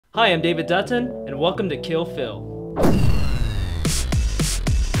Hi, I'm David Dutton, and welcome to Kill Phil.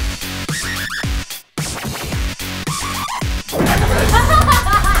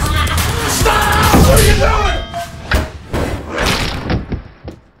 Stop! What are you doing?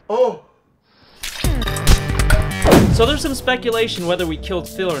 Oh. So there's some speculation whether we killed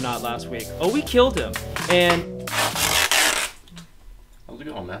Phil or not last week. Oh, we killed him, and... How's it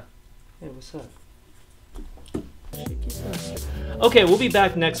going, man? Hey, what's up? Okay, we'll be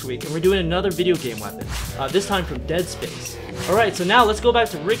back next week, and we're doing another video game weapon, this time from Dead Space. Alright, so now let's go back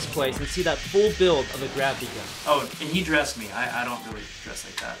to Rick's place and see that full build of the gravity gun. Oh, and he dressed me. I don't really dress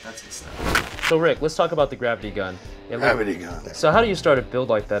like that. That's his stuff. So Rick, let's talk about the gravity gun. Gravity gun. So how do you start a build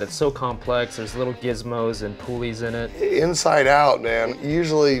like that? It's so complex, there's little gizmos and pulleys in it. Inside out, man.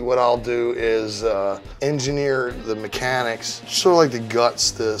 Usually what I'll do is engineer the mechanics, sort of like the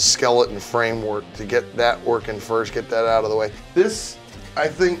guts, the skeleton framework, to get that working first, get that out of the way. This, I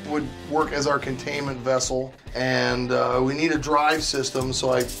think, would work as our containment vessel, and we need a drive system,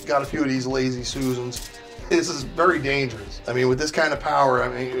 so I got a few of these Lazy Susans. This is very dangerous. I mean, with this kind of power, I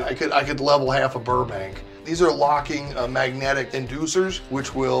mean, I could level half a Burbank. These are locking magnetic inducers,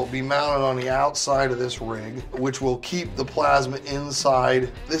 which will be mounted on the outside of this rig, which will keep the plasma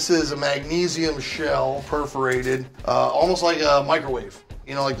inside. This is a magnesium shell, perforated, almost like a microwave.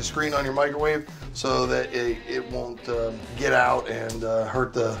 You know, like the screen on your microwave, so that it won't get out and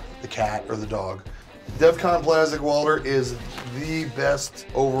hurt the cat or the dog. DevCon plastic welder is the best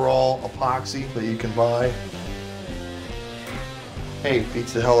overall epoxy that you can buy. Hey,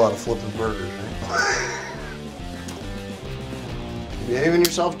 beats the hell out of flipping burgers, right? Behaving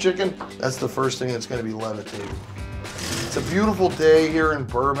yourself, chicken? That's the first thing that's going to be levitating. It's a beautiful day here in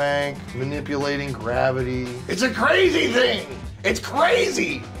Burbank, manipulating gravity. It's a crazy thing! It's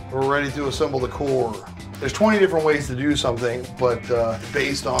crazy! We're ready to assemble the core. There's 20 different ways to do something, but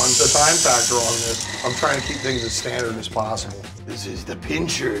based on the time factor on this, I'm trying to keep things as standard as possible. This is the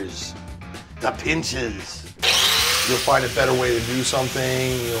pinchers. The pinches. You'll find a better way to do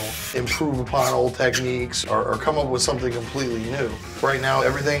something, you'll improve upon old techniques, or come up with something completely new. Right now,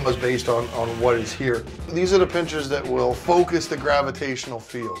 everything was based on what is here. These are the pinchers that will focus the gravitational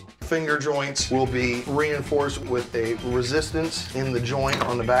field. Finger joints will be reinforced with a resistance in the joint,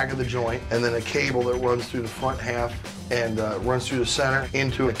 on the back of the joint, and then a cable that runs through the front half and runs through the center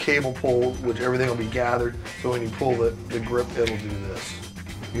into a cable pull, which everything will be gathered, so when you pull the grip, it'll do this.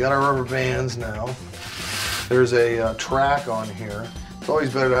 You got our rubber bands now. There's a track on here. It's always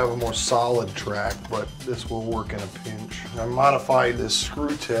better to have a more solid track, but this will work in a pinch. I modified this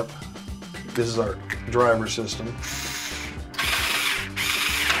screw tip. This is our driver system.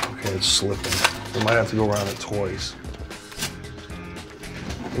 Okay, it's slipping. We might have to go around it twice.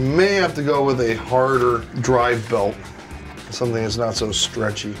 You may have to go with a harder drive belt, something that's not so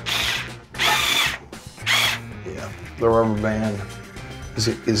stretchy. Yeah, the rubber band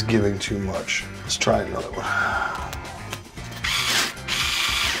is giving too much. Let's try another one.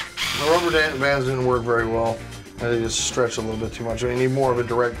 The rubber bands didn't work very well. They just stretch a little bit too much. I need more of a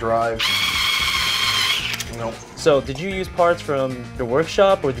direct drive. Nope. So did you use parts from the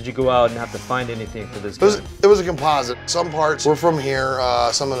workshop, or did you go out and have to find anything for this gun? It was a composite. Some parts were from here,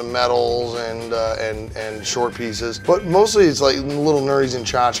 some of the metals and short pieces, but mostly it's like little nerdies and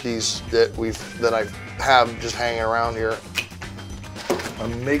tchotchkes that I have just hanging around here.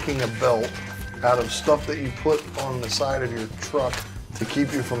 I'm making a belt out of stuff that you put on the side of your truck to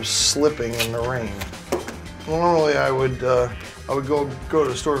keep you from slipping in the rain. Normally I would go to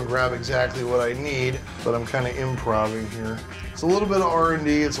the store and grab exactly what I need, but I'm kind of improvising here. It's a little bit of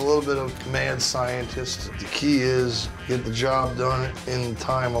R&D, it's a little bit of mad scientist. The key is get the job done in the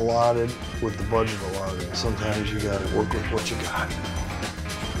time allotted with the budget allotted. Sometimes you gotta work with what you got.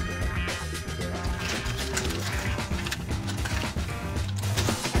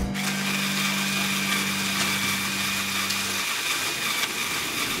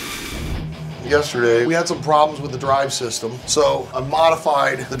 Yesterday, we had some problems with the drive system, so I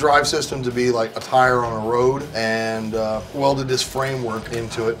modified the drive system to be like a tire on a road and welded this framework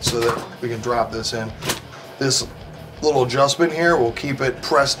into it so that we can drop this in. This little adjustment here will keep it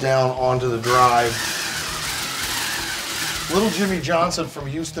pressed down onto the drive. Little Jimmy Johnson from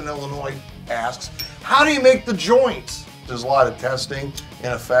Houston, Illinois asks, how do you make the joints? There's a lot of testing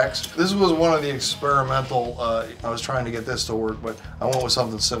and effects. This was one of the experimental, I was trying to get this to work, but I went with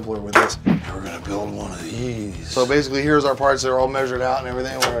something simpler with this. We're gonna build one of these. So basically here's our parts, they're all measured out and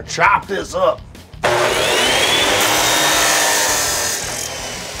everything. We're gonna chop this up.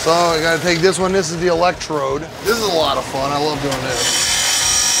 So I gotta take this one, this is the electrode. This is a lot of fun, I love doing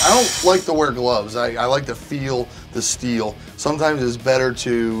this. I don't like to wear gloves. I like to feel the steel. Sometimes it's better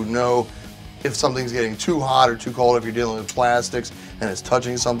to know if something's getting too hot or too cold if you're dealing with plastics and it's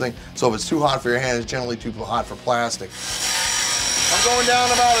touching something. So if it's too hot for your hand, it's generally too hot for plastic. I'm going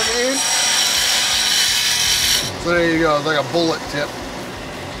down about an inch. So there you go, it's like a bullet tip.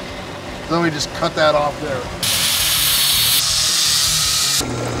 So let me just cut that off there.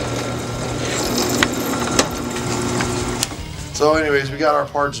 So anyways, we got our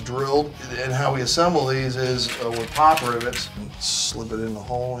parts drilled, and how we assemble these is with pop rivets. Slip it in the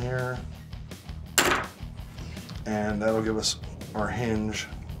hole here, and that'll give us our hinge.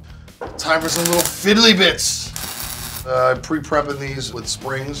 Time for some little fiddly bits. Pre-prepping these with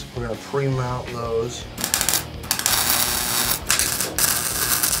springs. We're gonna pre-mount those.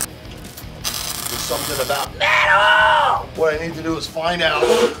 There's something about metal! What I need to do is find out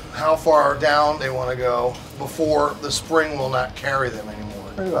how far down they want to go before the spring will not carry them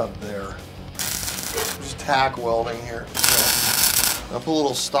anymore. Right about there. Just tack welding here. I'll put a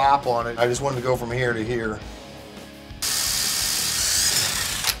little stop on it. I just wanted to go from here to here.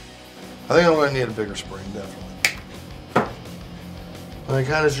 I think I'm going to need a bigger spring, definitely. And I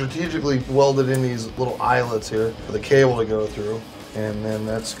kind of strategically welded in these little eyelets here for the cable to go through. And then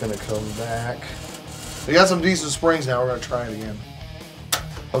that's going to come back. We got some decent springs now. We're going to try it again.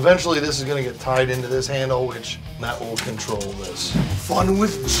 Eventually this is going to get tied into this handle, which that will control this. Fun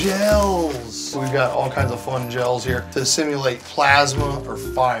with gels. We've got all kinds of fun gels here to simulate plasma or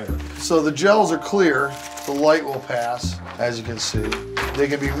fire. So the gels are clear, the light will pass, as you can see. They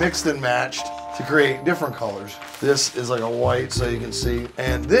can be mixed and matched to create different colors. This is like a white, so you can see.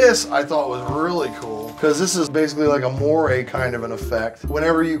 And this I thought was really cool, because this is basically like a moire kind of an effect.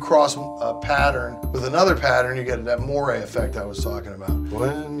 Whenever you cross a pattern with another pattern, you get that moire effect I was talking about.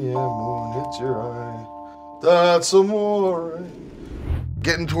 When your moon hits your eye, that's amore.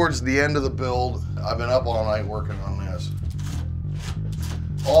 Getting towards the end of the build, I've been up all night working on this.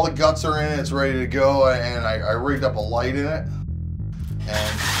 All the guts are in it, it's ready to go, and I rigged up a light in it.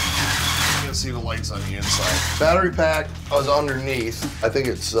 And you can see the lights on the inside. Battery pack was underneath. I think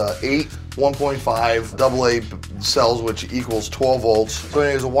it's 8 1.5 AA cells, which equals 12 volts. So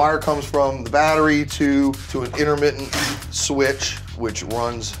anyways, the wire comes from the battery to an intermittent switch, which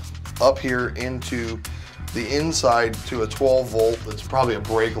runs up here into the inside to a 12 volt. That's probably a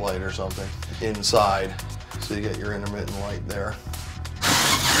brake light or something inside. So you get your intermittent light there.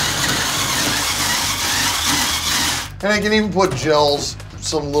 And I can even put gels,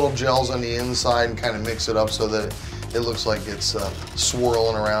 some little gels on the inside and kind of mix it up so that it looks like it's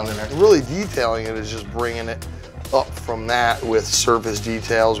swirling around in there. Really detailing it is just bringing it up from that with surface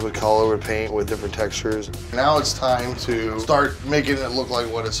details, with color, with paint, with different textures. Now it's time to start making it look like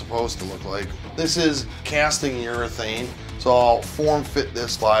what it's supposed to look like. This is casting urethane. So I'll form fit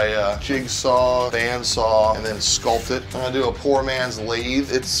this by jigsaw, bandsaw, and then sculpt it. I'm gonna do a poor man's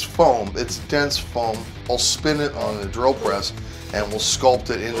lathe. It's foam, it's dense foam. I'll spin it on the drill press and we'll sculpt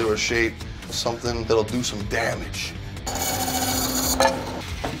it into a shape, something that'll do some damage.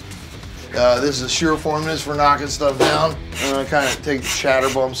 This is a shear form. This is for knocking stuff down. And I kind of take the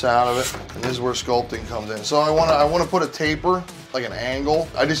shatter bumps out of it. And this is where sculpting comes in. So I want to put a taper, like an angle.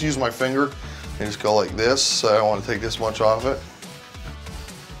 I just use my finger and just go like this. So I want to take this much off it.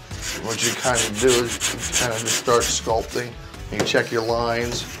 What you kind of do is you kind of just start sculpting. You check your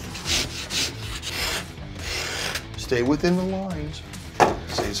lines. Stay within the lines.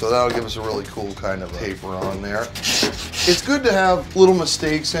 See, so that'll give us a really cool kind of taper on there. It's good to have little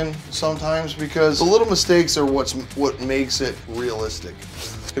mistakes in sometimes, because the little mistakes are what makes it realistic.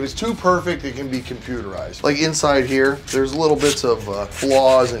 If it's too perfect, it can be computerized. Like inside here, there's little bits of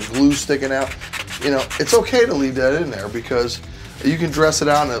flaws and glue sticking out. You know, it's okay to leave that in there because you can dress it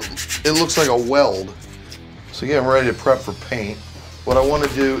out and it looks like a weld. So again, I'm ready to prep for paint. What I want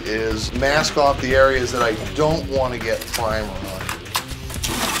to do is mask off the areas that I don't want to get primer on.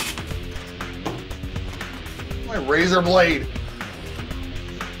 My razor blade.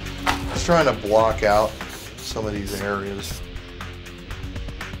 Just trying to block out some of these areas.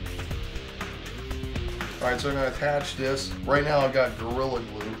 All right, so I'm gonna attach this. Right now I've got Gorilla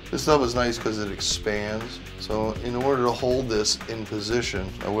Glue. This stuff is nice because it expands. So in order to hold this in position,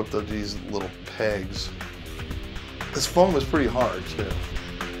 I whipped up these little pegs. This foam is pretty hard too.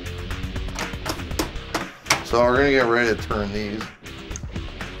 So we're gonna get ready to turn these.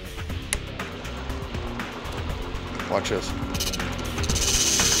 Watch this.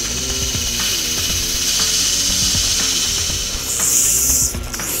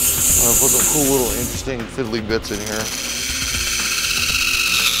 I'm gonna put some cool little interesting fiddly bits in here.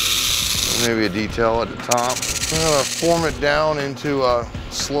 Maybe a detail at the top. I'm gonna form it down into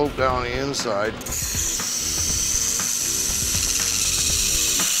slope down the inside.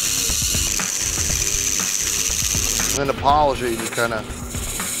 And then to polish it, you just kind of.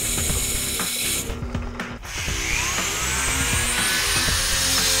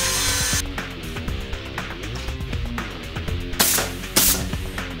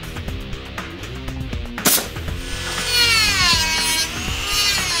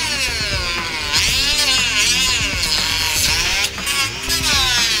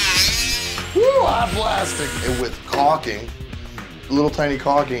 Hot plastic. And with caulking, little tiny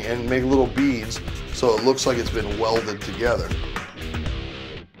caulking, and make little beads so it looks like it's been welded together.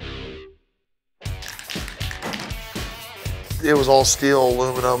 It was all steel,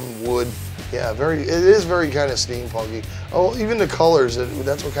 aluminum, wood. Yeah, it is very kind of steampunky. Oh, even the colors,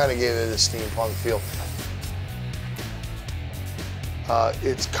 that's what kind of gave it a steampunk feel.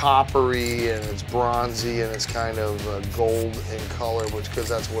 It's coppery and it's bronzy and it's kind of gold in color, because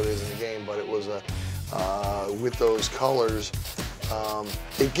that's what it is in the game. But it was with those colors,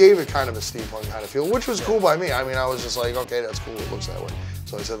 it gave it kind of a steampunk kind of feel, which was cool by me. I mean, I was just like, okay, that's cool. It looks that way.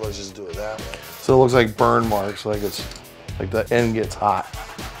 So I said, let's just do it that way. So it looks like burn marks, like it's like the end gets hot.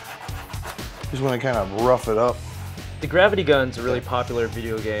 Just want to kind of rough it up. The gravity gun's a really popular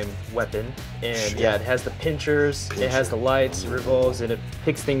video game weapon, and yeah, it has the pinchers, it has the lights, it revolves, and it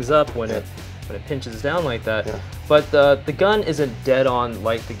picks things up when it pinches down like that. Yeah. But the gun isn't dead on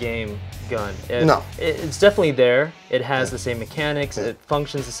like the game gun. No. It's definitely there. It has the same mechanics, it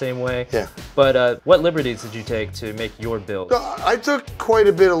functions the same way. Yeah. But what liberties did you take to make your build? I took quite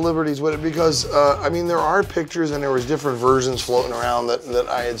a bit of liberties with it because, I mean, there are pictures and there was different versions floating around that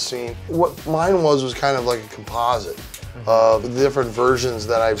I had seen. What mine was kind of like a composite of the different versions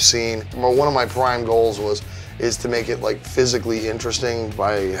that I've seen. One of my prime goals is to make it like physically interesting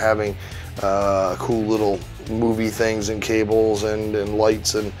by having cool little movie things and cables and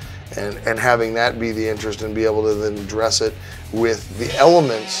lights and having that be the interest and be able to then dress it with the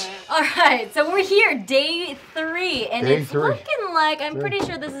elements. All right, so we're here, day 3, and it's looking like, I'm pretty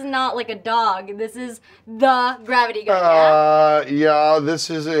sure this is not like a dog. This is the gravity gun, yeah? Yeah, this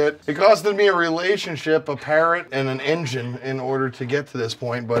is it. It costed me a relationship, a parrot, and an engine in order to get to this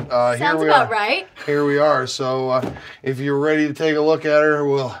point, but here we are. Sounds about right. Here we are, so if you're ready to take a look at her,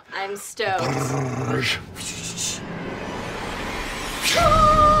 we'll... I'm stoked.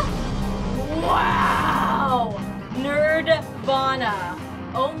 Wow! Nerdvana.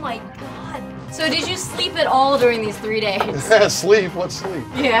 Oh my god. So did you sleep at all during these 3 days? Sleep? What's sleep?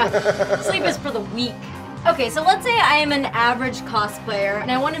 Yeah. Sleep is for the weak. Okay, so let's say I am an average cosplayer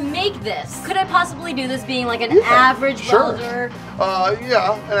and I want to make this. Could I possibly do this being like an average welder?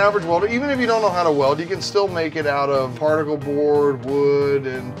 Yeah, an average welder. Even if you don't know how to weld, you can still make it out of particle board, wood,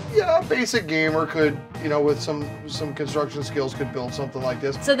 and yeah, a basic gamer could, you know, with some construction skills could build something like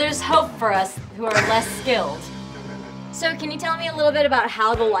this. So there's hope for us who are less skilled. So can you tell me a little bit about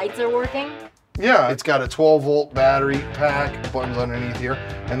how the lights are working? Yeah, it's got a 12-volt battery pack, buttons underneath here,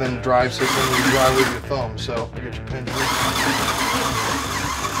 and then the drive system you drive with your thumb. So I get your pin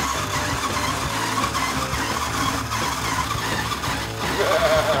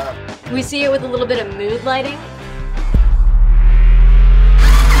here. We see it with a little bit of mood lighting.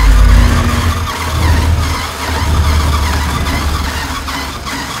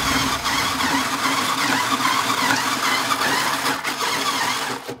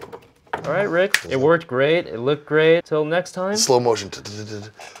 All right, Rick, it worked great. It looked great. Till next time. Slow motion.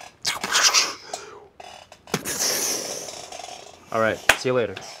 All right, see you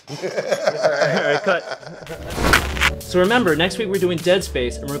later. All right, cut. So remember, next week we're doing Dead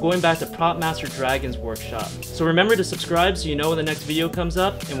Space, and we're going back to Prop Master Dragon's workshop. So remember to subscribe so you know when the next video comes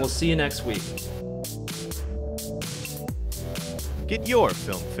up, and we'll see you next week. Get your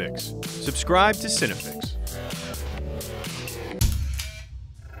film fix. Subscribe to Cinefix.